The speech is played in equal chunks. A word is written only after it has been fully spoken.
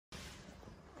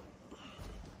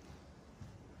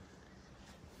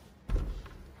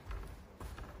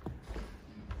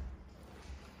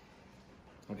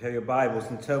If you have your Bibles,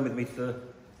 and turn with me to the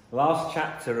last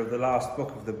chapter of the last book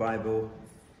of the Bible,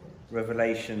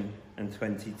 Revelation and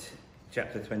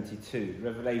chapter 22.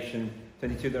 Revelation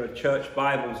 22, there are church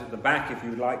Bibles at the back if you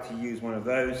would like to use one of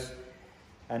those.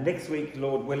 And next week,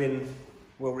 Lord willing,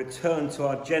 we'll return to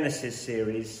our Genesis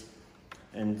series,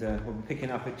 and we'll be picking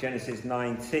up at Genesis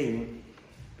 19.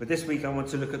 But this week I want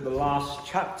to look at the last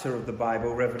chapter of the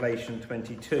Bible, Revelation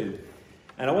 22.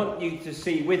 And I want you to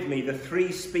see with me the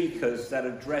three speakers that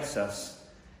address us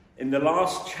in the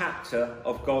last chapter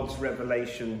of God's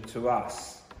revelation to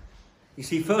us. You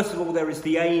see, first of all, there is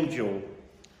the angel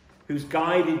who's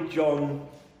guided John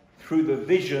through the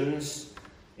visions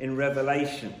in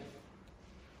Revelation.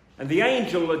 And the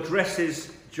angel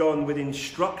addresses John with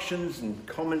instructions and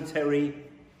commentary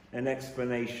and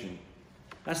explanation.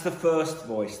 That's the first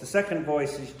voice. The second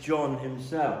voice is John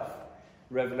himself,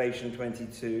 Revelation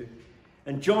 22.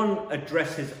 And John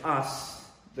addresses us,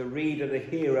 the reader, the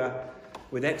hearer,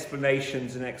 with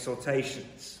explanations and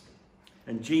exhortations.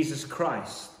 And Jesus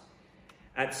Christ,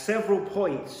 at several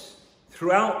points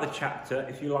throughout the chapter,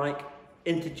 if you like,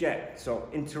 interjects or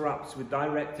interrupts with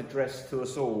direct address to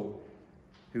us all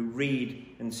who read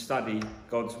and study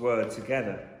God's word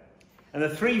together. And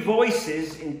the three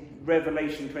voices in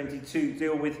Revelation 22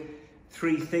 deal with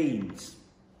three themes.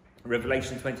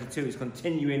 Revelation 22 is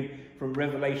continuing from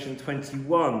Revelation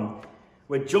 21,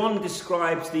 where John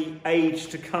describes the age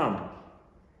to come.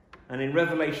 And in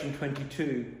Revelation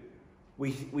 22,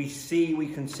 we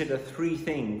consider three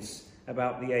things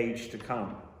about the age to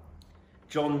come.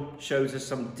 John shows us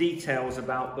some details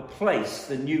about the place,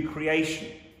 the new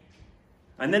creation.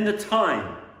 And then the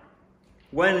time.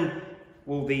 When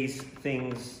will these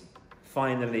things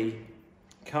finally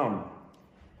come?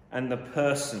 And the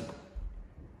person.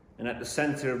 And at the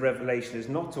centre of Revelation is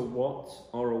not a what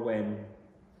or a when,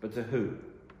 but a who.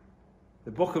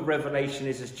 The book of Revelation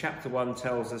is, as chapter 1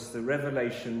 tells us, the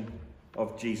revelation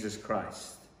of Jesus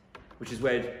Christ, which is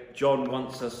where John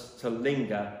wants us to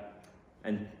linger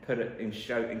and put it in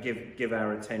show and give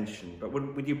our attention. But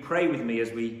would you pray with me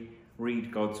as we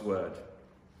read God's word?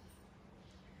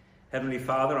 Heavenly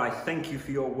Father, I thank you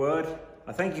for your word.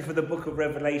 I thank you for the book of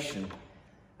Revelation.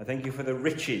 I thank you for the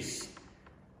riches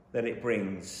that it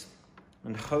brings.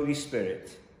 And Holy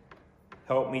Spirit,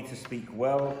 help me to speak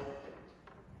well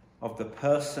of the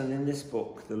person in this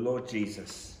book, the Lord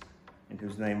Jesus, in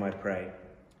whose name I pray.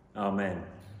 Amen.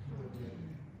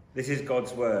 This is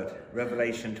God's word,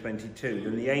 Revelation 22.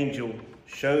 Then the angel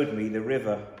showed me the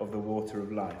river of the water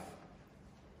of life,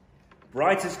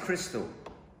 bright as crystal,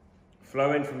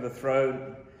 flowing from the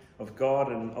throne of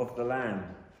God and of the Lamb.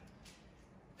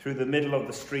 Through the middle of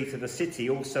the street of the city,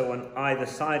 also on either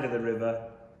side of the river,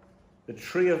 the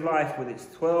tree of life with its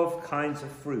 12 kinds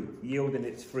of fruit, yielding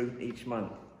its fruit each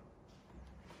month.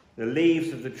 The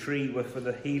leaves of the tree were for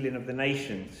the healing of the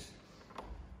nations.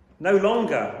 No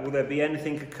longer will there be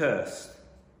anything accursed,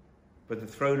 but the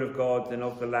throne of God and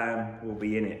of the Lamb will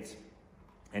be in it,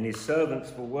 and his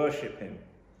servants will worship him.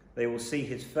 They will see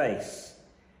his face,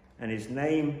 and his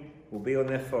name will be on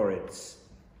their foreheads,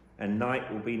 and night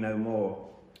will be no more.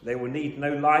 They will need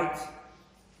no light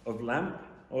of lamp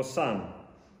or sun,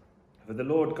 for the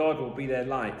Lord God will be their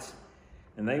light,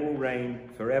 and they will reign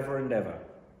forever and ever.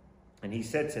 And he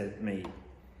said to me,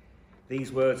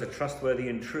 these words are trustworthy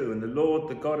and true, and the Lord,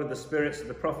 the God of the spirits of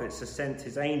the prophets, has sent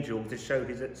his angel to show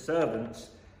his servants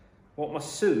what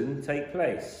must soon take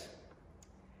place.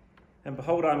 And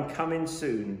behold, I am coming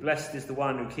soon. Blessed is the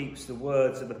one who keeps the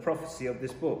words of the prophecy of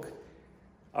this book.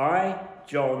 I,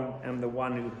 John, am the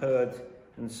one who heard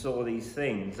and saw these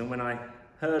things. And when I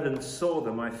heard and saw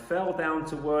them, I fell down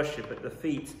to worship at the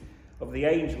feet of the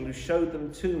angel who showed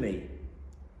them to me.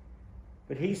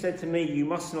 But he said to me, you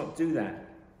must not do that.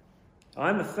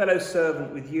 I am a fellow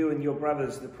servant with you and your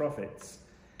brothers, the prophets,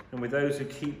 and with those who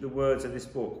keep the words of this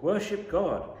book. Worship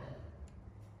God.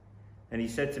 And he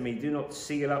said to me, do not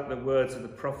seal up the words of the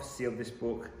prophecy of this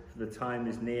book, for the time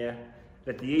is near.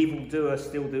 Let the evildoer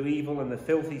still do evil, and the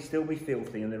filthy still be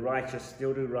filthy, and the righteous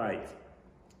still do right,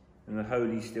 and the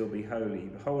holy still be holy.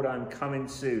 Behold, I am coming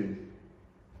soon,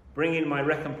 bringing my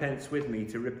recompense with me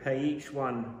to repay each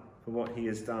one for what he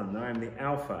has done. I am the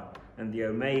Alpha and the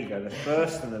Omega, the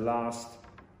first and the last,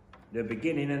 the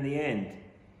beginning and the end.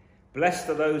 Blessed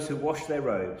are those who wash their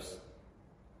robes,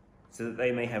 so that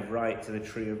they may have right to the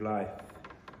tree of life,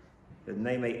 that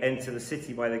they may enter the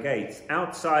city by the gates.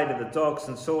 Outside are the dogs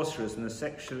and sorcerers and the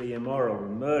sexually immoral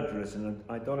and murderers and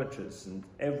idolaters and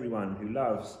everyone who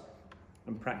loves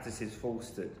and practices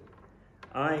falsehood.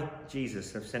 I,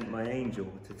 Jesus, have sent my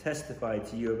angel to testify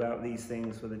to you about these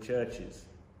things for the churches.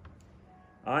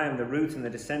 I am the root and the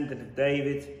descendant of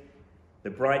David, the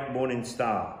bright morning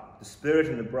star. The Spirit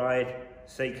and the bride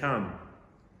say, come.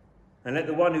 And let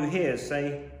the one who hears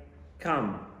say,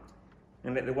 come.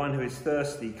 And let the one who is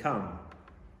thirsty come.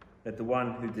 Let the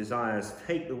one who desires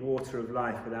take the water of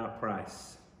life without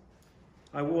price.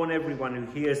 I warn everyone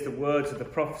who hears the words of the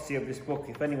prophecy of this book,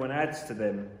 if anyone adds to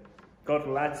them, God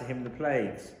will add to him the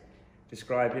plagues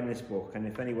described in this book. And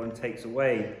if anyone takes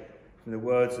away from the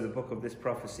words of the book of this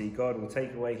prophecy, God will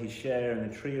take away his share in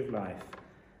the tree of life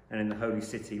and in the holy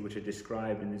city which are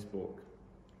described in this book.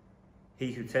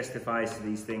 He who testifies to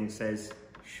these things says,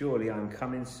 surely I am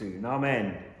coming soon.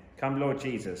 Amen. Come, Lord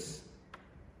Jesus.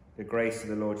 The grace of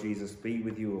the Lord Jesus be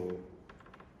with you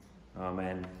all.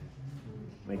 Amen.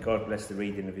 May God bless the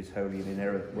reading of his holy and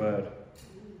inerrant word.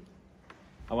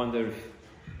 I wonder if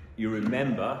you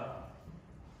remember,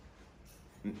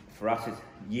 for us it's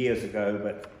years ago,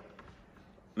 but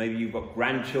maybe you've got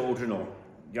grandchildren or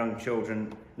young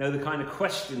children, know the kind of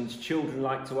questions children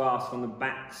like to ask on the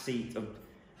back seat of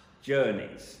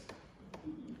journeys.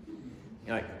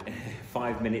 Like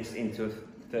 5 minutes into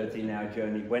a 13-hour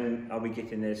journey, when are we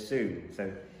getting there soon?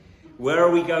 So, where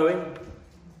are we going?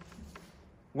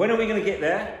 When are we going to get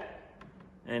there?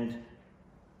 And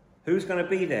who's going to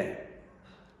be there?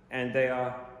 And they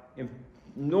are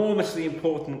enormously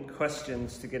important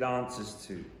questions to get answers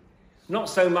to. Not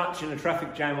so much in a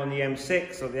traffic jam on the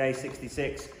M6 or the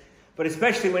A66, but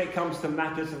especially when it comes to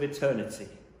matters of eternity.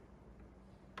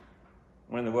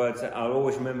 One of the words that I'll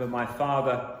always remember my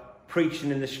father preaching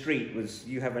in the street was,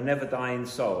 you have a never-dying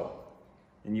soul,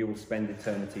 and you will spend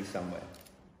eternity somewhere.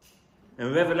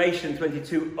 And Revelation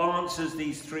 22 answers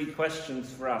these three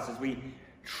questions for us as we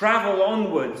travel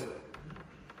onward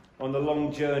on the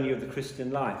long journey of the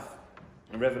Christian life.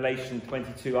 And Revelation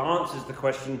 22 answers the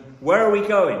question, where are we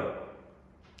going?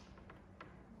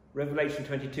 Revelation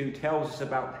 22 tells us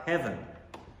about heaven,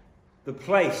 the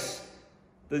place,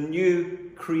 the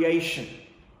new creation.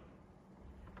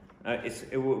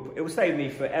 It will stay with me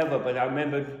forever, but I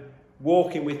remember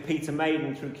walking with Peter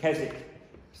Maiden through Keswick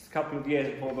just a couple of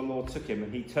years before the Lord took him,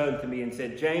 and he turned to me and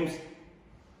said, James,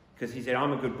 because he said,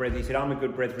 I'm a good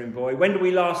brethren boy, when did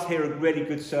we last hear a really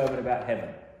good sermon about heaven?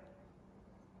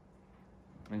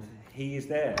 And he is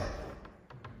there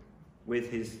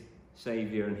with his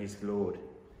Saviour and his Lord.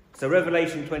 So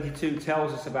Revelation 22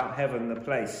 tells us about heaven, the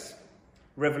place.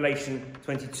 Revelation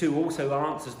 22 also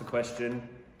answers the question,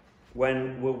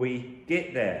 when will we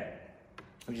get there?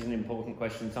 Which is an important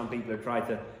question. Some people have tried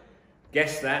to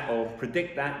guess that or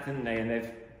predict that, haven't they? And they've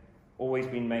always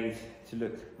been made to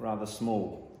look rather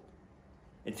small.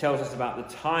 It tells us about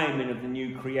the timing of the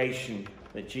new creation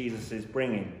that Jesus is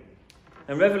bringing.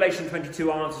 And Revelation 22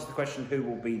 answers the question, who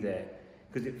will be there?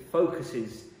 Because it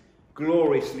focuses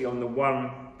gloriously on the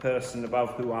one person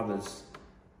above all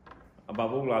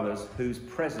others, whose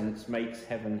presence makes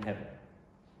heaven heaven.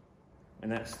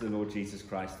 And that's the Lord Jesus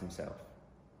Christ himself.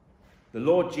 The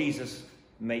Lord Jesus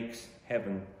makes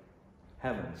heaven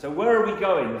heaven. So where are we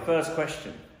going? The first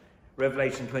question.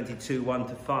 Revelation 22,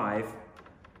 1-5.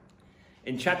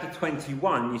 In chapter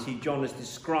 21, you see John has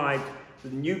described the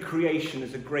new creation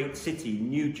as a great city,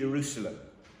 New Jerusalem,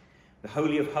 the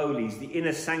Holy of Holies, the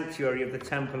inner sanctuary of the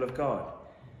temple of God.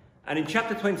 And in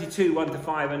chapter 22,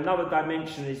 1-5, another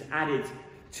dimension is added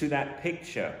to that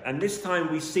picture. And this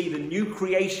time we see the new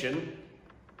creation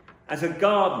as a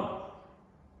garden.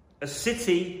 A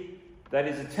city that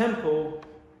is a temple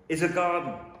is a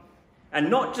garden. And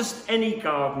not just any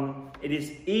garden, it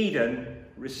is Eden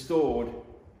restored,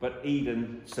 but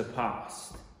Eden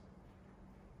surpassed.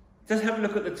 Just have a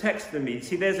look at the text with me.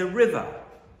 See, there's a river.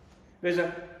 There's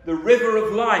the river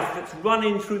of life that's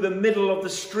running through the middle of the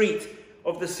street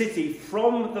of the city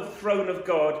from the throne of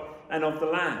God and of the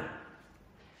Lamb.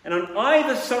 And on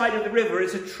either side of the river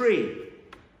is a tree.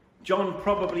 John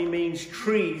probably means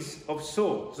trees of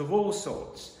sorts, of all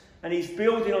sorts. And he's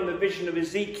building on the vision of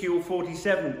Ezekiel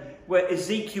 47, where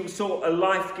Ezekiel saw a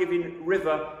life-giving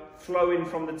river flowing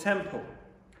from the temple.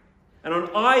 And on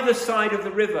either side of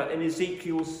the river in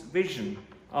Ezekiel's vision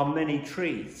are many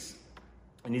trees.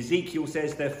 And Ezekiel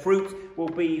says their fruit will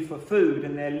be for food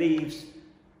and their leaves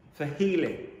for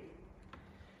healing.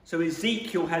 So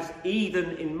Ezekiel has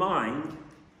Eden in mind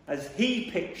as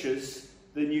he pictures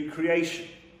the new creation.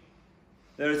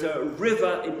 There is a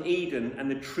river in Eden and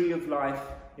the tree of life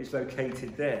is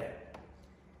located there.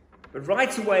 But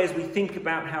right away, as we think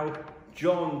about how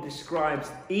John describes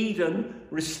Eden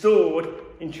restored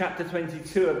in chapter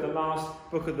 22 of the last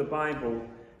book of the Bible,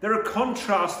 there are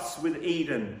contrasts with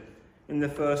Eden in the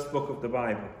first book of the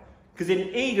Bible. Because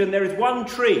in Eden there is one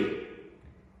tree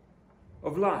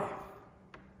of life.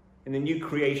 In the new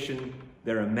creation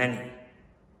there are many.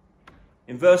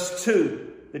 In verse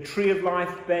 2, the tree of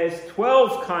life bears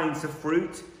 12 kinds of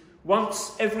fruit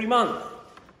once every month.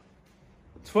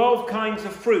 12 kinds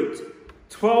of fruit,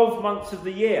 12 months of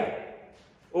the year,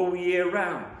 all year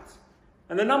round.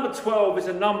 And the number 12 is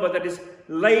a number that is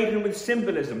laden with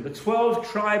symbolism. The 12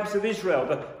 tribes of Israel,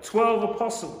 the 12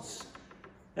 apostles.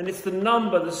 And it's the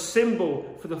number, the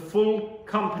symbol for the full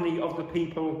company of the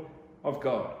people of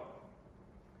God.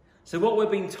 So what we're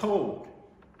being told,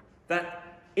 that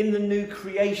in the new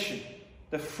creation,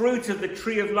 the fruit of the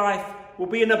tree of life will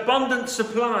be an abundant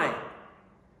supply,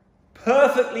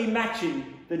 perfectly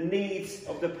matching the needs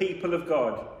of the people of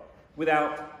God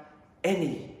without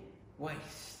any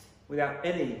waste, without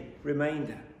any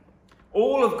remainder.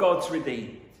 All of God's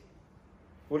redeemed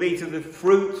will eat of the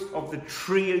fruit of the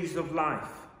trees of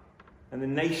life, and the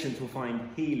nations will find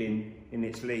healing in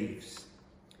its leaves.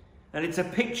 And it's a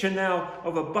picture now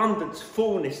of abundance,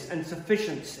 fullness and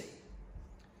sufficiency.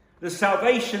 The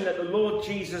salvation that the Lord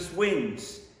Jesus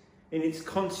wins in its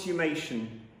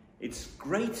consummation, it's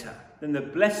greater than the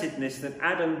blessedness that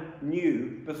Adam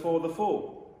knew before the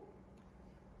fall.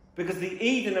 Because the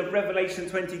Eden of Revelation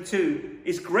 22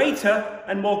 is greater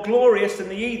and more glorious than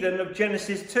the Eden of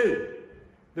Genesis 2.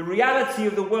 The reality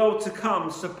of the world to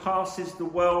come surpasses the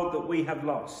world that we have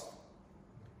lost.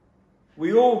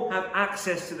 We all have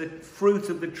access to the fruit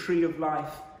of the tree of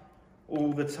life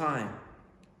all the time.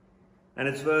 And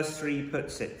as verse 3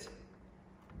 puts it,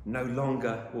 no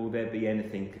longer will there be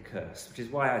anything to curse, which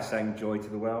is why I sang Joy to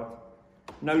the World.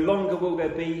 No longer will there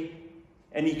be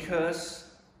any curse.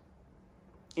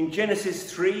 In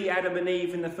Genesis 3, Adam and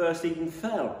Eve in the first Eden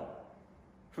fell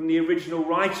from the original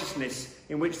righteousness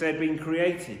in which they had been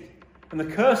created. And the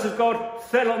curse of God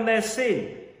fell on their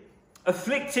sin,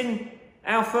 afflicting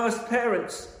our first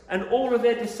parents and all of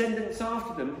their descendants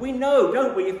after them. We know,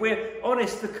 don't we, if we're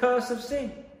honest, the curse of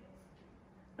sin.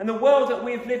 And the world that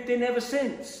we've lived in ever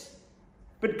since.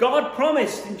 But God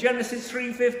promised in Genesis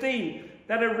 3:15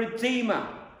 that a Redeemer,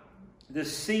 the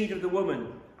seed of the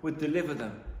woman, would deliver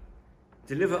them,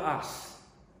 deliver us,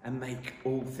 and make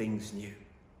all things new.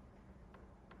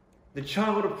 The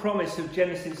child of promise of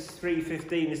Genesis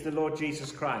 3:15 is the Lord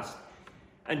Jesus Christ.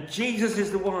 And Jesus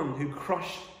is the one who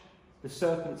crushed the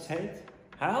serpent's head.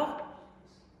 How?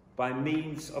 By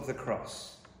means of the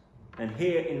cross. And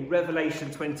here in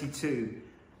Revelation 22,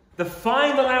 the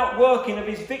final outworking of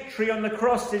his victory on the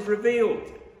cross is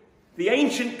revealed. The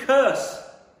ancient curse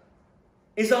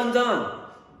is undone.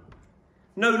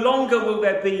 No longer will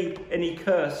there be any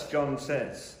curse, John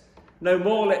says. No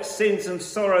more let sins and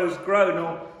sorrows grow,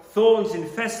 nor thorns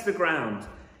infest the ground.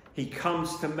 He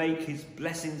comes to make his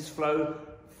blessings flow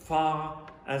far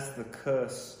as the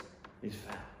curse is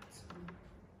found.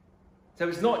 So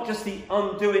it's not just the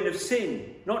undoing of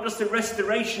sin, not just the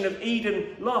restoration of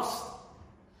Eden lost.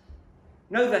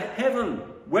 No, the heaven.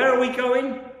 Where are we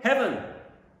going? Heaven.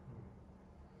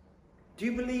 Do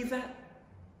you believe that?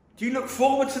 Do you look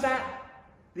forward to that?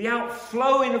 The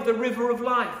outflowing of the river of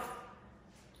life.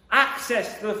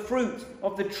 Access to the fruit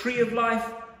of the tree of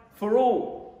life for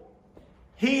all.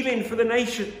 Healing for the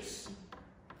nations.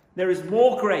 There is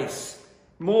more grace,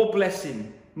 more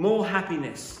blessing, more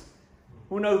happiness.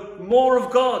 We'll know more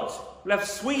of God. We'll have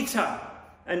sweeter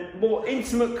and more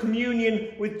intimate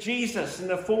communion with Jesus in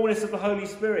the fullness of the Holy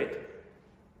Spirit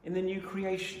in the new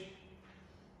creation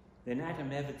than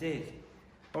Adam ever did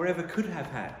or ever could have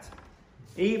had,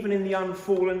 even in the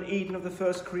unfallen Eden of the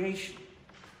first creation.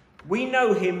 We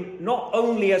know him not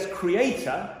only as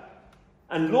creator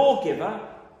and lawgiver,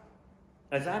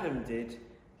 as Adam did.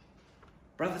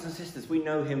 Brothers and sisters, we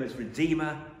know him as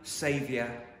Redeemer, Saviour,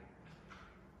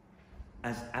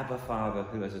 as Abba Father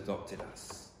who has adopted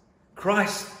us.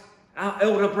 Christ, our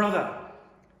elder brother,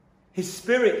 his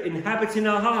Spirit inhabiting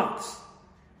our hearts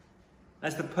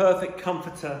as the perfect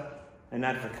comforter and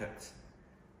advocate.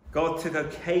 God took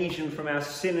occasion from our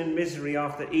sin and misery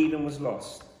after Eden was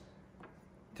lost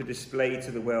to display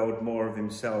to the world more of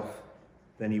himself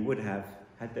than he would have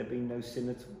had there been no sin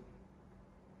at all.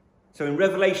 So in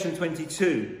Revelation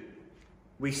 22,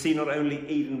 we see not only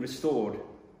Eden restored,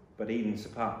 but Eden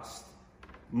surpassed.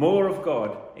 More of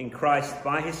God in Christ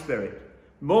by his Spirit.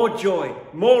 More joy,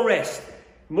 more rest,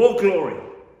 more glory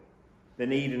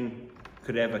than Eden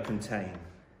could ever contain.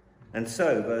 And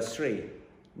so, verse 3,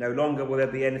 no longer will there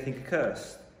be anything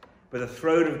accursed, but the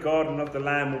throne of God and of the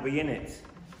Lamb will be in it.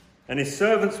 And his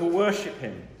servants will worship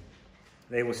him.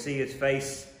 They will see his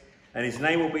face, and his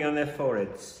name will be on their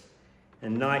foreheads.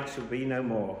 And night shall be no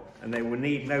more, and they will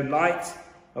need no light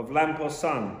of lamp or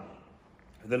sun.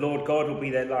 The Lord God will be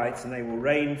their light, and they will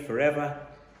reign forever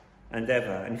and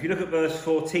ever. And if you look at verse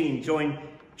 14,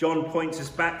 John points us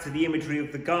back to the imagery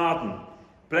of the garden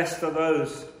Blessed are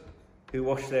those who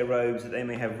wash their robes, that they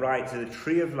may have right to the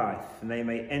tree of life, and they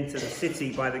may enter the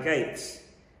city by the gates.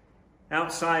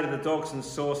 Outside are the dogs and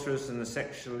sorcerers and the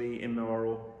sexually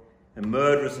immoral, and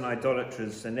murderers and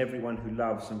idolaters, and everyone who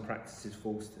loves and practices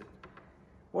falsehood.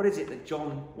 What is it that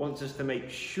John wants us to make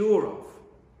sure of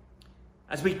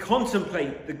as we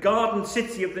contemplate the garden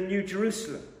city of the New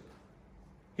Jerusalem?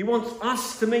 He wants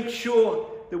us to make sure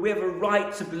that we have a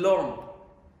right to belong,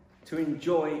 to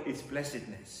enjoy its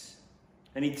blessedness.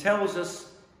 And he tells us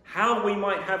how we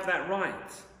might have that right.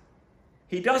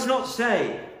 He does not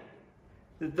say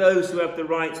that those who have the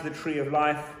right to the tree of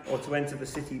life or to enter the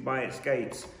city by its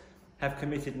gates have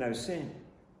committed no sin.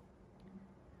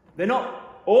 They're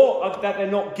not, or that they're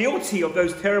not guilty of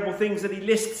those terrible things that he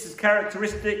lists as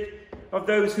characteristic of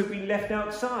those who've been left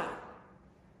outside.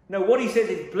 No, what he says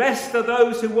is, blessed are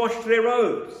those who wash their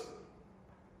robes.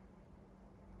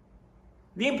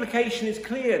 The implication is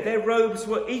clear. Their robes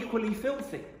were equally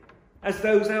filthy as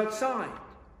those outside.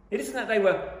 It isn't that they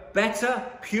were better,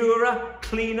 purer,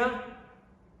 cleaner,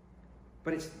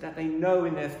 but it's that they know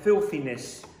in their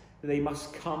filthiness that they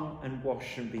must come and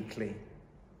wash and be clean.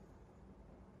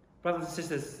 Brothers and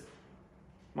sisters,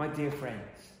 my dear friends,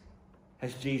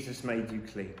 has Jesus made you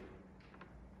clean?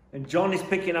 And John is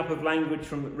picking up of language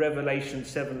from Revelation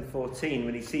 7:14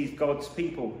 when he sees God's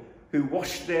people who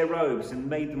washed their robes and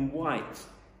made them white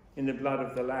in the blood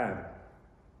of the Lamb.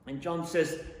 And John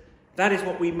says that is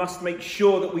what we must make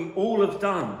sure that we all have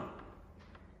done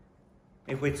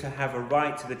if we're to have a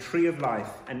right to the tree of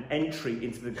life and entry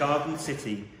into the garden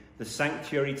city, the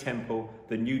sanctuary temple,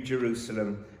 the New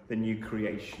Jerusalem, the new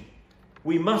creation.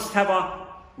 We must have our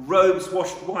robes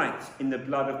washed white in the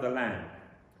blood of the Lamb.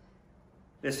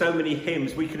 There's so many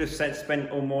hymns we could have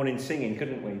spent all morning singing,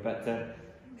 couldn't we? But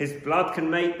his blood can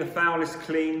make the foulest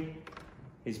clean.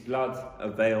 His blood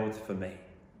availed for me.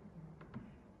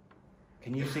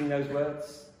 Can you sing those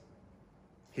words?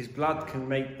 His blood can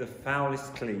make the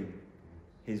foulest clean.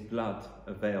 His blood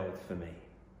availed for me.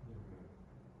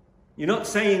 You're not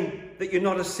saying that you're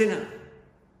not a sinner.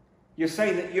 You're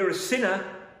saying that you're a sinner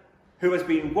who has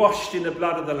been washed in the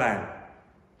blood of the Lamb.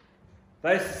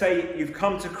 That is to say, you've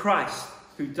come to Christ,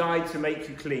 who died to make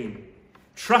you clean.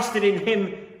 Trusted in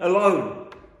him alone.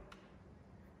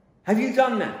 Have you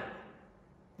done that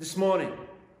this morning?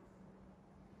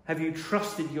 Have you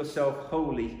trusted yourself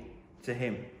wholly to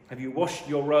him? Have you washed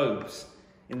your robes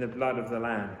in the blood of the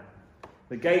Lamb?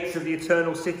 The gates of the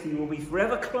eternal city will be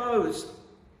forever closed.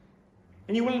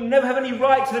 And you will never have any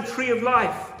right to the tree of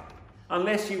life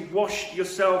unless you've washed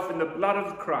yourself in the blood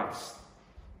of Christ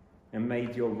and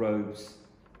made your robes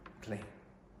clean.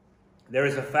 There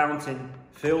is a fountain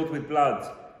filled with blood,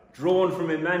 drawn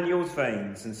from Emmanuel's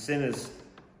veins, and sinners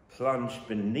plunged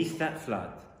beneath that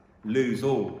flood lose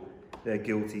all their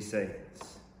guilty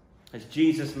sins. Has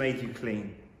Jesus made you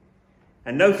clean?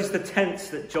 And notice the tense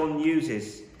that John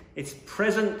uses. It's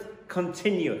present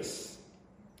continuous.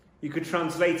 You could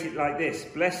translate it like this: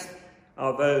 blessed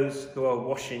are those who are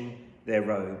washing their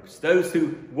robes. Those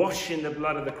who wash in the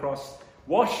blood of the cross.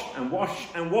 Wash and wash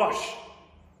and wash.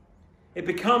 It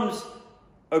becomes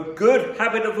a good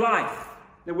habit of life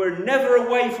that we're never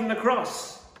away from the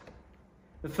cross.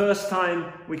 The first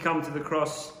time we come to the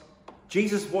cross,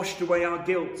 Jesus washed away our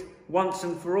guilt once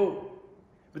and for all.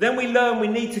 But then we learn we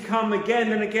need to come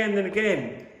again and again and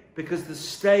again because the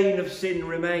stain of sin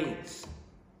remains.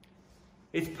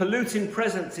 Its polluting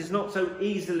presence is not so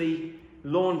easily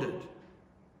laundered.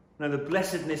 No, the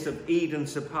blessedness of Eden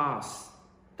surpassed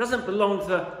doesn't belong to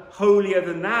the holier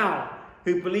than thou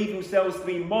who believe themselves to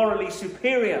be morally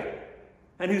superior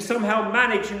and who somehow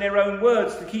manage in their own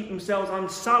words to keep themselves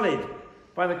unsullied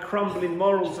by the crumbling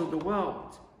morals of the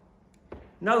world.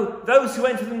 No, those who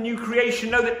enter the new creation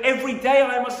know that every day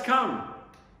I must come.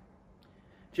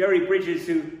 Jerry Bridges,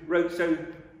 who wrote so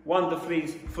wonderfully,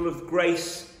 full of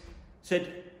grace,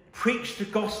 said, preach the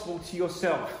gospel to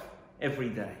yourself every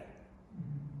day.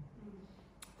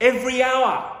 Every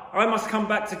hour I must come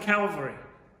back to Calvary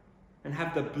and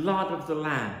have the blood of the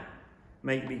Lamb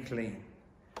make me clean.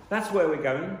 That's where we're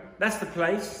going. That's the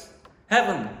place.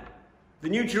 Heaven, the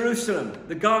New Jerusalem,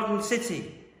 the garden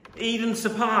city, Eden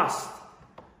surpassed.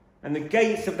 And the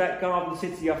gates of that garden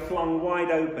city are flung wide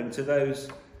open to those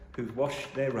who've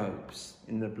washed their robes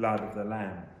in the blood of the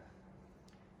Lamb.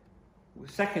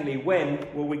 Secondly, when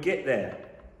will we get there?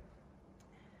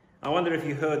 I wonder if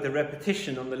you heard the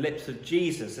repetition on the lips of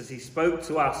Jesus as he spoke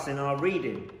to us in our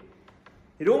reading.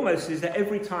 It almost is that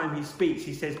every time he speaks,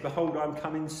 he says, behold, I'm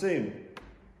coming soon.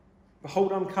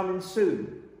 Behold, I'm coming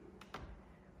soon.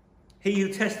 He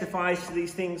who testifies to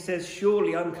these things says,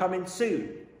 surely I'm coming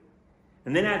soon.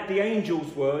 And then add the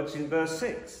angel's words in verse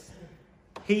 6.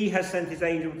 He has sent his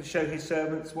angel to show his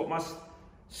servants what must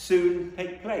soon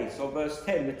take place. Or verse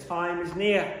 10, the time is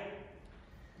near.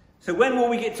 So when will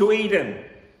we get to Eden?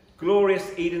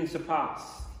 Glorious Eden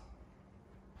surpassed.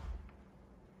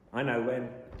 I know when.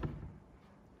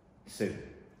 Soon.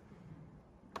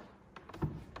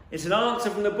 It's an answer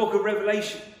from the book of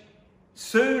Revelation.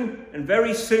 Soon, and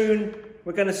very soon,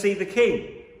 we're going to see the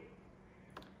King.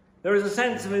 There is a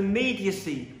sense of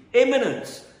immediacy,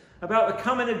 imminence, about the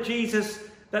coming of Jesus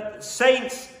that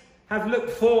saints have looked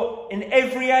for in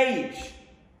every age.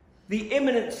 The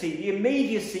imminency, the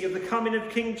immediacy of the coming of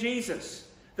King Jesus.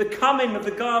 The coming of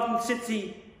the Garden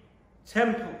City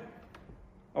temple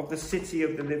of the city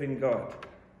of the living God,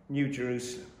 New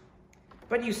Jerusalem.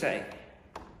 But you say,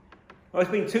 it's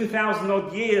been 2,000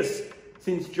 odd years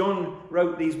since John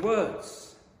wrote these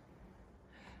words.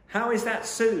 How is that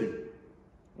soon?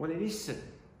 Well, it is soon.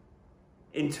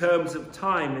 In terms of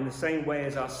time, in the same way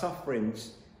as our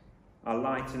sufferings are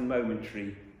light and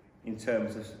momentary in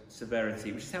terms of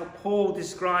severity, which is how Paul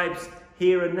describes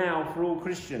here and now for all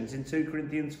Christians in 2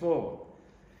 Corinthians 4.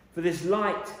 For this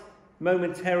light,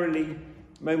 momentary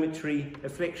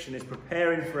affliction is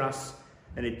preparing for us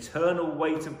an eternal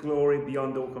weight of glory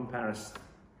beyond all comparison.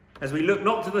 As we look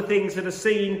not to the things that are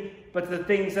seen, but to the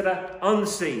things that are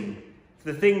unseen.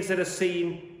 For the things that are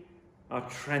seen are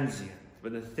transient,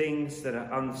 but the things that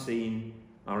are unseen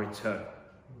are eternal.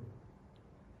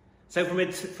 So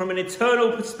from an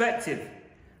eternal perspective,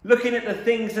 looking at the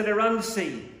things that are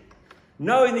unseen,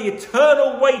 knowing the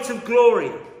eternal weight of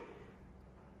glory,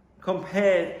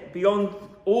 beyond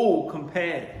all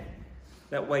compared,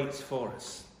 that waits for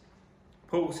us.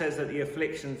 Paul says that the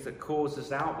afflictions that cause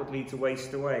us outwardly to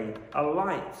waste away are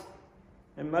light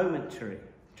and momentary,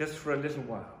 just for a little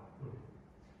while.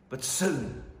 But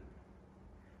soon,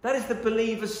 that is the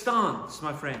believer's stance,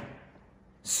 my friend.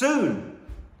 Soon,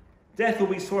 death will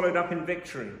be swallowed up in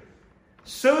victory.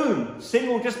 Soon, sin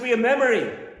will just be a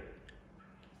memory,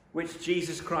 which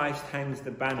Jesus Christ hangs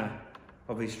the banner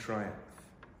of his triumph.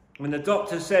 When the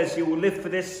doctor says you will live for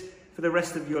this for the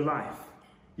rest of your life,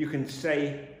 you can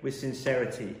say with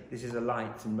sincerity, this is a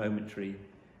light and momentary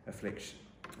affliction.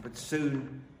 But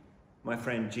soon, my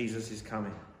friend, Jesus is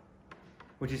coming,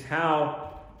 which is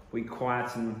how we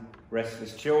quieten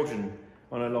restless children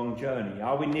on a long journey.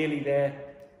 Are we nearly there?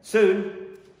 Soon.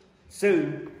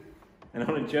 And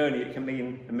on a journey it can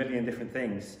mean a million different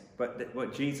things. But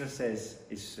what Jesus says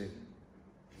is soon.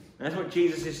 And that's what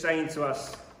Jesus is saying to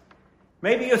us.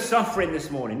 Maybe you're suffering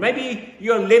this morning. Maybe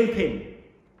you're limping.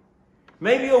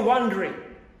 Maybe you're wondering,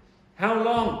 how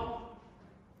long?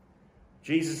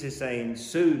 Jesus is saying,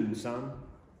 soon, son.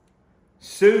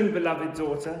 Soon, beloved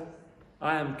daughter.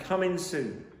 I am coming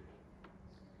soon.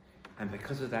 And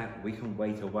because of that, we can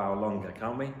wait a while longer,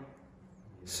 can't we?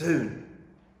 Soon.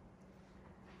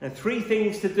 And 3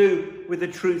 things to do with the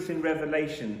truth in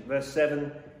Revelation. Verse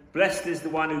 7, blessed is the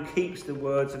one who keeps the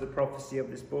words of the prophecy of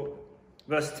this book.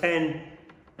 Verse 10,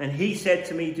 and he said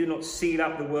to me, do not seal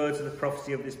up the words of the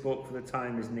prophecy of this book, for the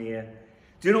time is near.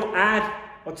 Do not add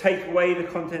or take away the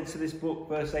contents of this book.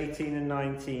 Verse 18 and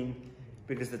 19,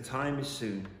 because the time is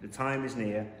soon. The time is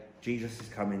near. Jesus is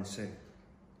coming soon.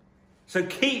 So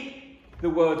keep the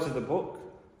words of the book.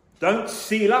 Don't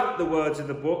seal up the words of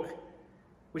the book,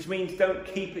 which means don't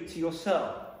keep it to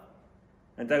yourself.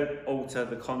 And don't alter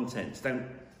the contents. Don't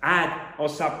add or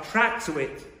subtract to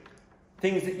it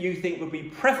things that you think would be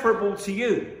preferable to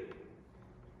you.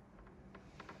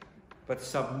 But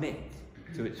submit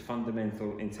to its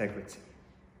fundamental integrity.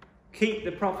 Keep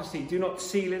the prophecy. Do not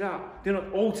seal it up. Do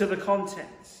not alter the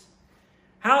contents.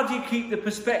 How do you keep the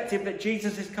perspective that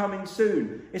Jesus is coming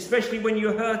soon, especially when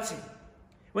you're hurting,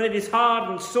 when it is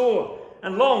hard and sore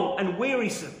and long and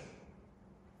wearisome?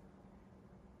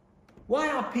 Why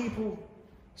are people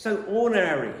so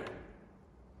ordinary?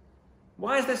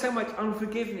 Why is there so much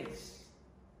unforgiveness?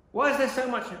 Why is there so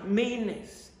much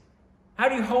meanness? How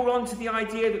do you hold on to the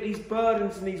idea that these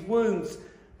burdens and these wounds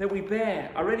that we bear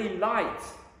are really light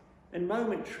and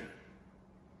momentary?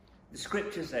 The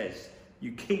scripture says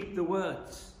you keep the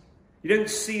words. You don't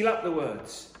seal up the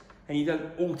words, and you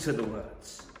don't alter the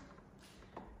words.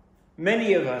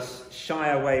 Many of us shy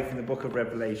away from the book of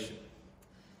Revelation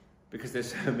because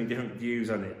there's so many different views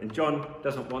on it. And John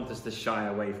doesn't want us to shy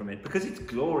away from it because it's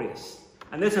glorious.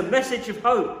 And there's a message of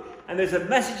hope, and there's a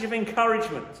message of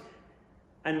encouragement,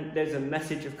 and there's a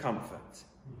message of comfort.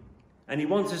 And he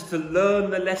wants us to learn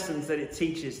the lessons that it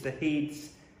teaches, to heed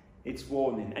its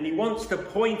warning. And he wants to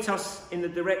point us in the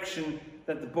direction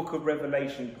that the book of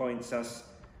Revelation points us,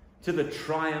 to the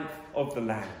triumph of the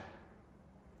Lamb.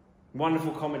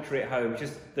 Wonderful commentary at home,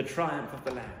 just the triumph of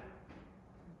the Lamb.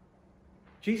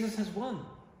 Jesus has won.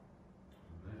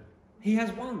 He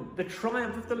has won. The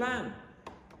triumph of the Lamb.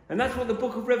 And that's what the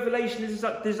book of Revelation is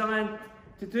designed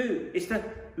to do. It's to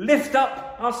lift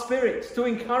up our spirits, to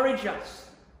encourage us.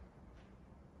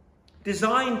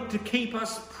 Designed to keep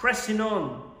us pressing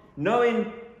on,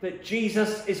 knowing that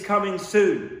Jesus is coming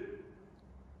soon.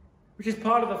 Which is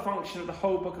part of the function of the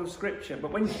whole book of Scripture.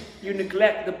 But when you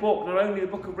neglect the book, not only the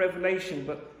book of Revelation,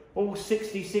 but all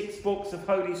 66 books of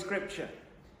Holy Scripture,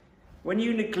 when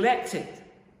you neglect it,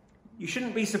 you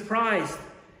shouldn't be surprised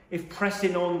if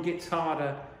pressing on gets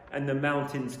harder and the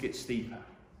mountains get steeper.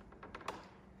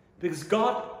 Because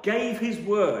God gave his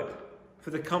word for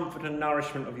the comfort and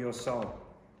nourishment of your soul.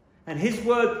 And his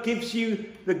word gives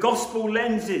you the gospel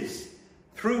lenses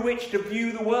through which to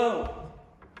view the world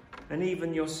and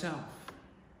even yourself.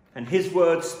 And his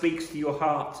word speaks to your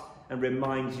heart and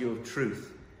reminds you of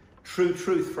truth. True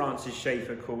truth, Francis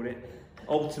Schaeffer called it,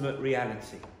 ultimate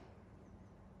reality.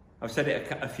 I've said it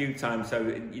a few times,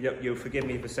 so you'll forgive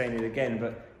me for saying it again,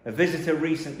 but a visitor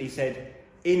recently said,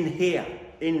 in here,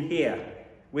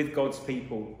 with God's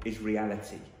people is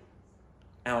reality.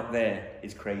 Out there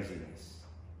is craziness.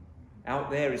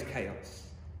 Out there is chaos.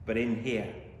 But in here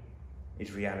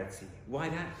is reality. Why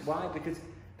that? Why? Because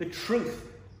the truth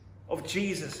of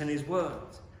Jesus and his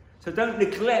words. So don't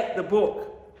neglect the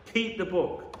book. Keep the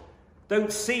book.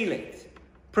 Don't seal it.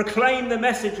 Proclaim the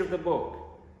message of the book.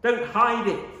 Don't hide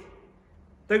it.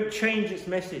 Don't change its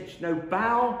message. No,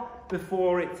 bow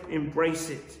before it. Embrace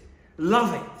it.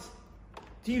 Love it.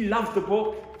 Do you love the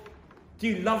book? Do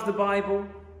you love the Bible?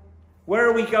 Where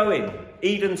are we going?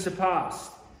 Eden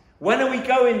surpassed. When are we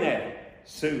going there?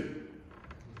 Soon.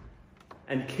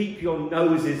 And keep your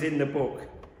noses in the book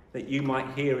that you might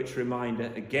hear its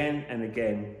reminder again and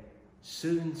again.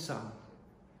 Soon, son.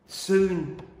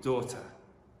 Soon, daughter.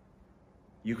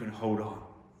 You can hold on.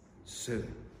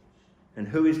 Soon. And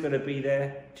who is going to be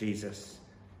there? Jesus.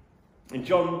 And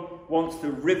John wants to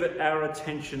rivet our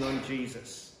attention on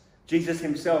Jesus. Jesus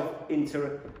himself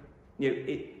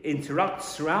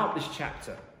interrupts throughout this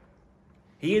chapter.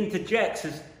 He interjects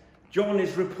as John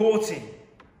is reporting.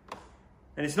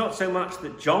 And it's not so much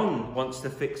that John wants to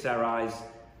fix our eyes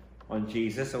on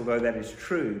Jesus, although that is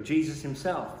true. Jesus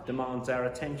himself demands our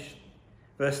attention.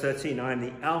 Verse 13, I am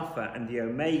the Alpha and the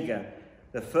Omega,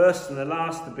 the first and the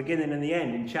last, the beginning and the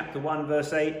end. In chapter 1,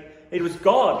 verse 8, it was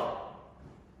God,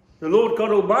 the Lord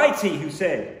God Almighty, who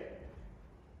said,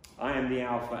 I am the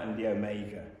Alpha and the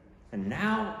Omega. And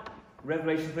now,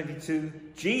 Revelation 22,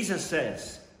 Jesus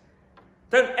says,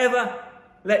 don't ever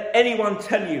let anyone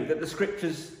tell you that the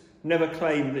scriptures never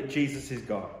claim that Jesus is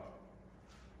God.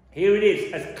 Here it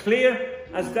is, as clear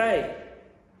as day.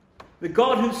 The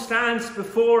God who stands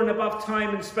before and above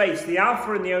time and space, the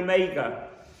Alpha and the Omega,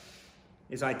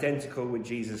 is identical with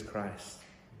Jesus Christ.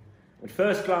 At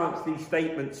first glance, these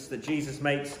statements that Jesus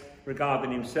makes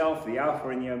regarding himself, the Alpha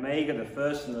and the Omega, the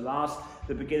first and the last,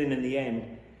 the beginning and the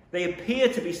end, they appear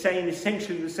to be saying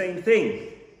essentially the same thing.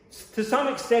 To some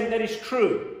extent, that is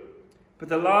true. But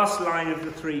the last line of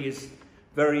the three is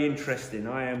very interesting.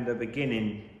 I am the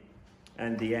beginning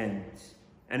and the end.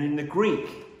 And in the Greek,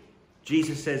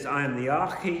 Jesus says, I am the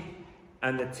arche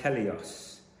and the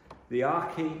teleos. The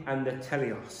arche and the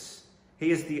teleos.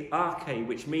 He is the arche,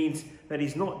 which means that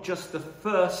he's not just the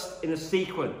first in a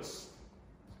sequence.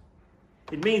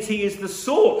 It means he is the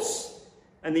source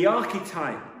and the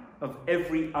archetype of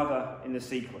every other in the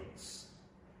sequence.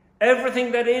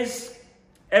 Everything that is,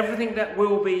 everything that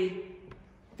will be,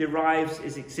 derives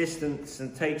its existence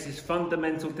and takes its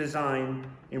fundamental design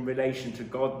in relation to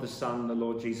God the Son, the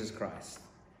Lord Jesus Christ.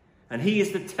 And he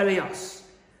is the teleos,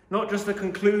 not just the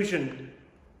conclusion,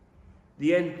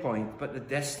 the end point, but the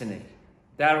destiny.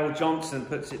 Darrell Johnson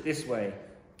puts it this way,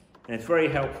 and it's very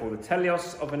helpful. The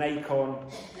teleos of an acorn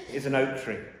is an oak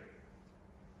tree,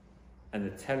 and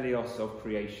the teleos of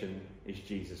creation is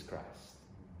Jesus Christ.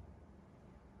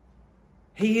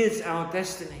 He is our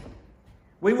destiny.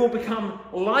 We will become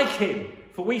like him,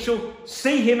 for we shall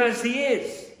see him as he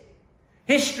is.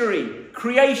 History,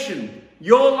 creation,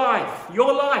 your life,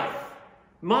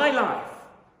 my life,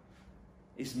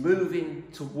 is moving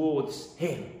towards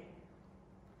him.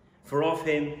 For of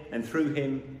him and through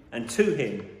him and to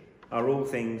him are all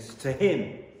things. To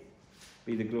him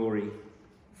be the glory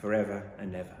forever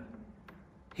and ever.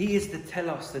 He is the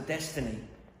telos, the destiny.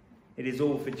 It is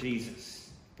all for Jesus.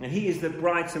 And he is the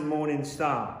bright and morning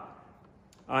star.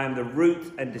 I am the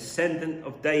root and descendant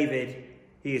of David.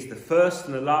 He is the first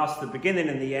and the last, the beginning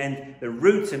and the end, the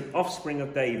root and offspring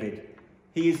of David.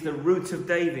 He is the root of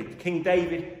David. King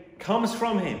David comes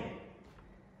from him.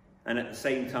 And at the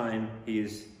same time, he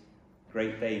is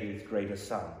great David's greater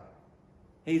son.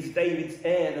 He is David's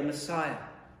heir, the Messiah.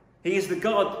 He is the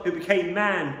God who became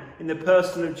man in the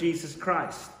person of Jesus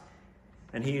Christ.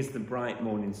 And he is the bright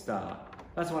morning star.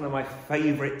 That's one of my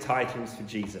favourite titles for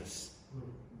Jesus.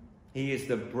 He is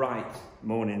the bright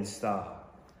morning star.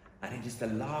 And it is the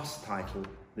last title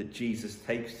that Jesus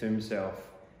takes to himself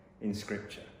in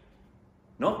Scripture.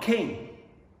 Not king,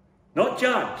 not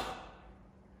judge,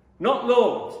 not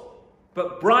Lord,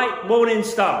 but bright morning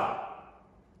star.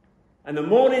 And the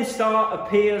morning star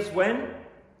appears when?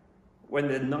 When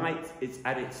the night is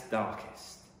at its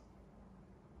darkest.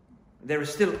 There are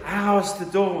still hours to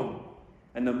dawn,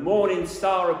 and the morning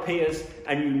star appears,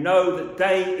 and you know that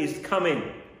day is coming.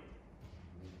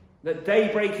 That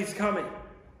daybreak is coming.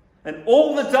 And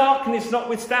all the darkness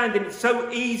notwithstanding, it's so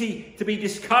easy to be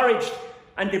discouraged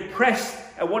and depressed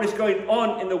at what is going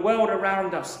on in the world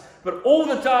around us. But all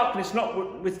the darkness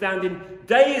notwithstanding,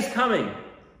 day is coming,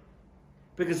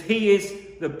 because he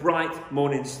is the bright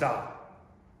morning star.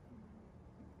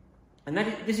 And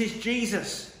this is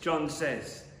Jesus, John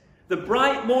says. The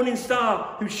bright morning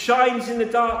star who shines in the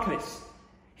darkness.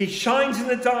 He shines in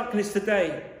the darkness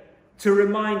today to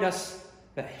remind us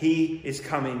that he is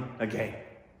coming again.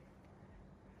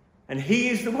 And he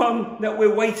is the one that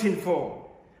we're waiting for.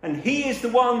 And he is the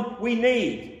one we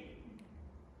need.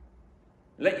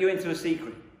 Let you into a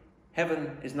secret.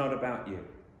 Heaven is not about you.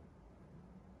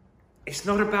 It's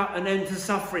not about an end to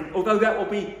suffering, although that will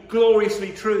be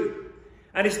gloriously true.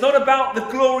 And it's not about the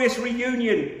glorious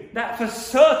reunion that for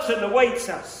certain awaits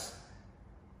us.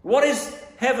 What is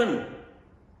heaven?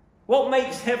 What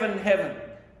makes heaven heaven?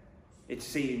 It's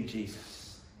seeing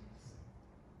Jesus.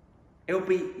 It'll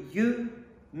be you,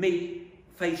 me,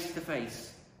 face to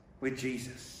face with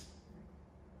Jesus.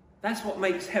 That's what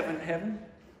makes heaven heaven.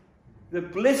 The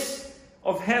bliss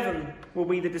of heaven will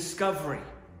be the discovery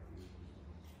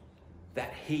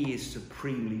that he is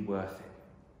supremely worth it.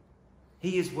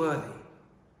 He is worthy.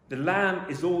 The Lamb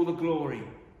is all the glory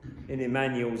in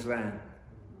Emmanuel's land.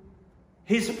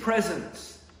 His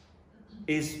presence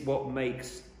is what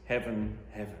makes heaven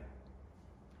heaven.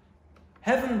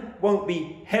 Heaven won't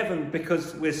be heaven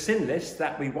because we're sinless,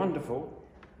 that'd be wonderful,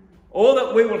 or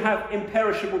that we will have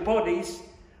imperishable bodies,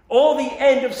 or the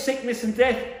end of sickness and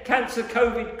death, cancer,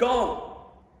 COVID, gone.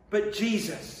 But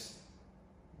Jesus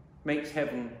makes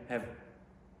heaven heaven.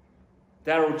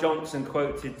 Darrell Johnson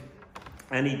quoted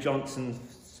Annie Johnson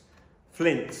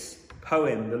Flint's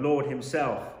poem, The Lord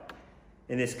Himself,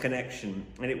 in this connection.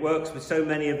 And it works with so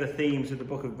many of the themes of the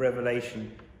book of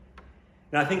Revelation.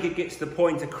 And I think it gets the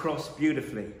point across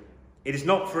beautifully. It is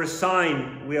not for a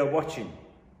sign we are watching,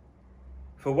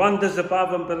 for wonders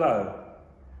above and below,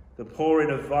 the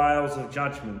pouring of vials of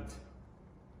judgment,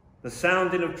 the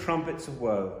sounding of trumpets of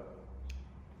woe.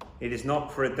 It is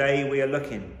not for a day we are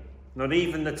looking, not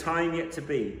even the time yet to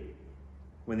be,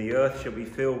 when the earth shall be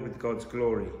filled with God's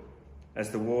glory, as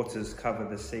the waters cover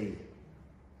the sea.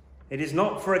 It is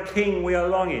not for a king we are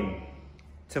longing,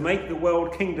 to make the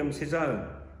world kingdoms his own.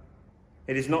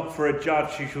 It is not for a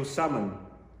judge who shall summon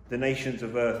the nations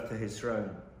of earth to his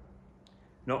throne.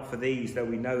 Not for these, though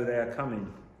we know they are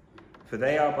coming, for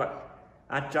they are but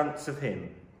adjuncts of him,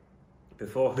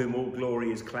 before whom all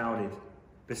glory is clouded,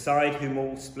 beside whom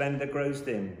all splendour grows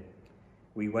dim.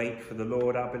 We wait for the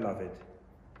Lord our beloved,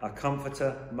 our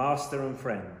comforter, master and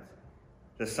friend,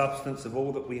 the substance of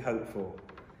all that we hope for,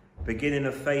 beginning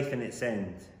of faith and its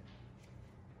end.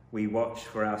 We watch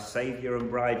for our Saviour and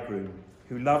Bridegroom,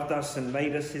 who loved us and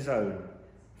made us his own.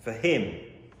 For him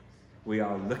we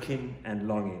are looking and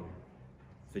longing,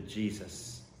 for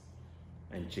Jesus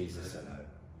and Jesus alone.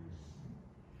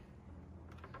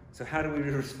 So how do we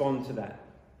respond to that?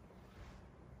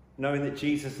 Knowing that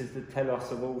Jesus is the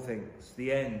telos of all things,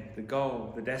 the end, the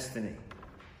goal, the destiny,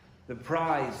 the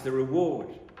prize, the reward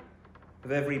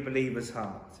of every believer's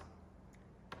heart.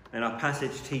 And our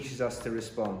passage teaches us to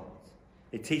respond.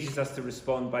 It teaches us to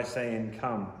respond by saying,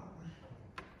 come.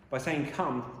 By saying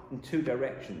come in two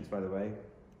directions, by the way.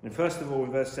 And first of all,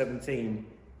 in verse 17,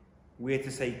 we are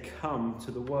to say come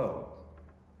to the world.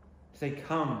 To say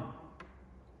come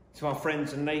to our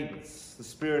friends and neighbours. The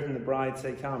Spirit and the bride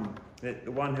say come. Let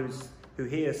the one who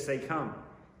hears say come.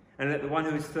 And let the one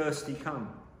who is thirsty come.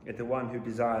 Let the one who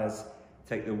desires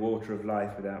take the water of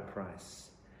life without price.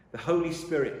 The Holy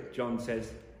Spirit, John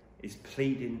says, is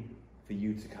pleading for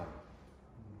you to come.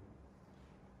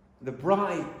 The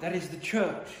bride, that is the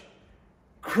church,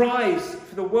 cries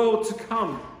for the world to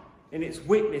come in its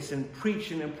witness and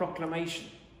preaching and proclamation.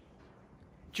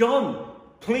 John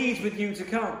pleads with you to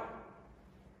come.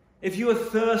 If you are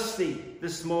thirsty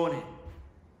this morning,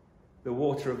 The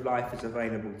water of life is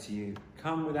available to you.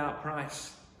 Come without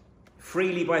price,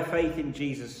 freely by faith in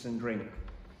Jesus, and drink.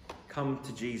 Come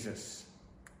to Jesus.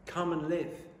 Come and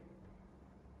live.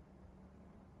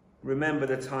 Remember,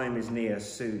 the time is near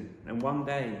soon, and one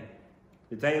day,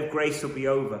 the day of grace will be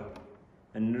over,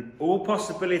 and all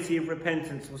possibility of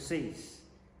repentance will cease.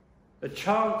 The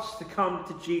chance to come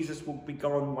to Jesus will be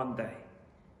gone one day.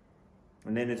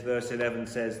 And then as verse 11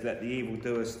 says, let the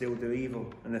evildoer still do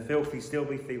evil, and the filthy still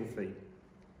be filthy,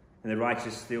 and the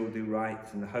righteous still do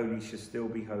right, and the holy shall still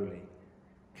be holy.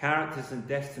 Characters and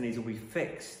destinies will be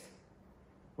fixed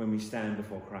when we stand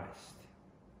before Christ.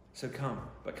 So come,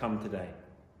 but come today.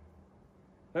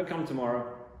 Don't come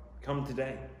tomorrow, come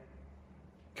today.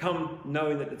 Come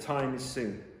knowing that the time is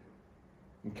soon,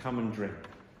 and come and drink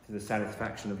to the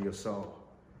satisfaction of your soul.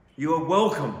 You are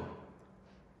welcome.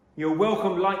 You're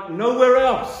welcome like nowhere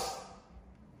else.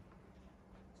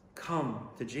 Come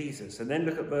to Jesus. And then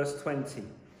look at verse 20.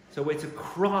 So we're to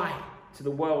cry to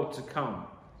the world to come,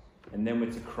 and then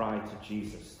we're to cry to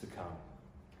Jesus to come.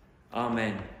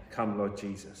 Amen. Come, Lord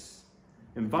Jesus.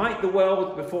 Invite the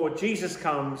world before Jesus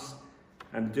comes,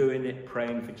 and doing it,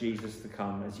 praying for Jesus to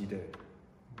come as you do.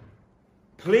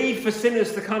 Plead for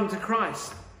sinners to come to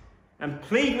Christ, and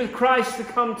plead with Christ to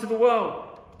come to the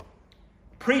world.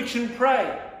 Preach and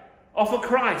pray, offer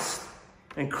Christ,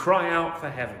 and cry out for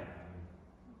heaven.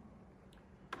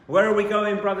 Where are we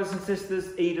going, brothers and sisters?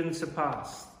 Eden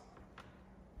surpassed.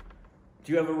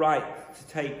 Do you have a right to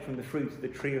take from the fruit of the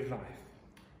tree of life?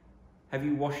 Have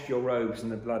you washed your robes in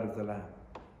the blood of the Lamb?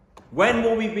 When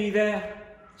will we be there?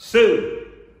 Soon.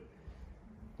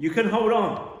 You can hold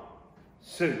on.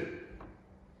 Soon.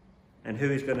 And who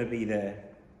is going to be there?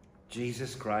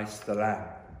 Jesus Christ the Lamb,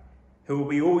 who will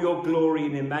be all your glory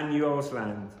in Emmanuel's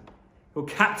land, who will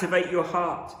captivate your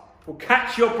heart, will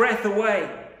catch your breath away,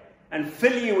 and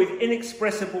fill you with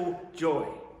inexpressible joy,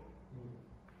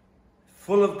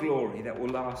 full of glory that will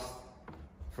last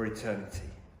for eternity.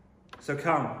 So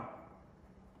come,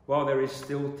 while there is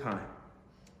still time.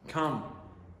 Come,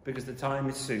 because the time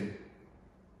is soon.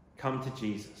 Come to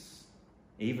Jesus.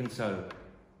 Even so,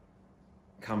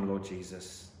 come, Lord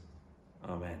Jesus.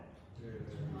 Amen.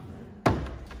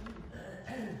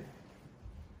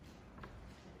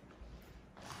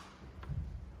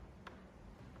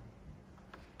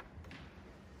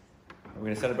 We're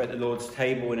going to celebrate the Lord's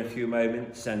table in a few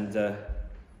moments, and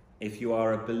if you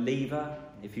are a believer,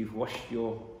 if you've washed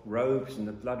your robes in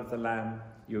the blood of the Lamb,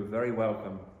 you're very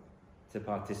welcome to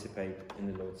participate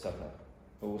in the Lord's Supper.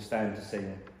 But we'll stand to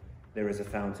sing, "There is a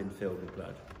fountain filled with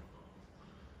blood."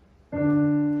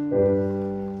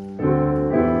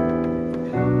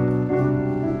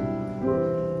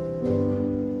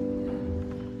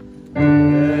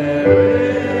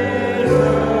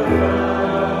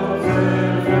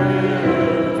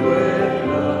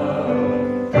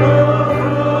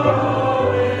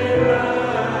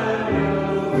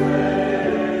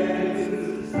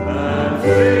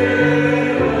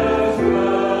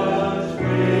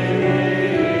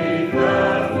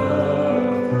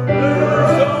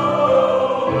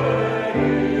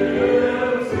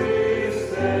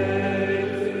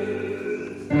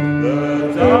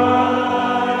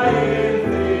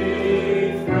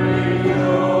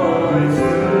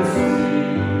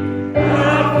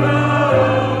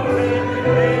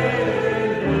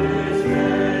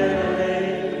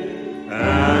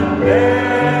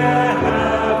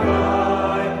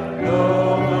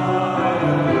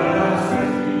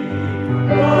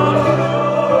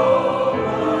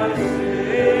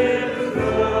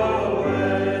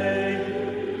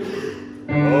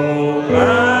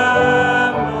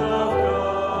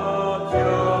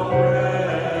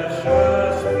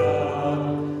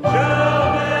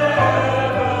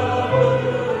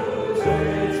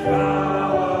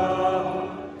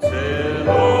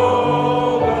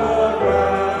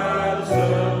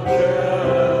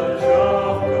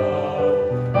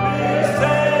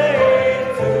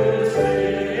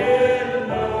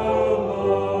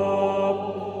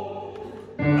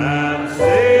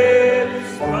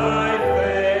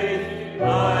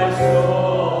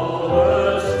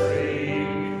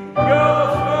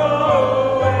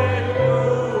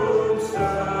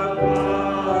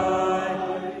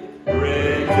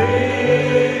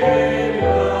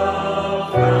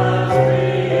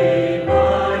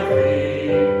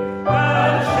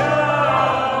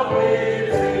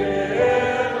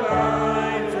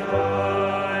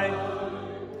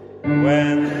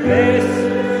 When this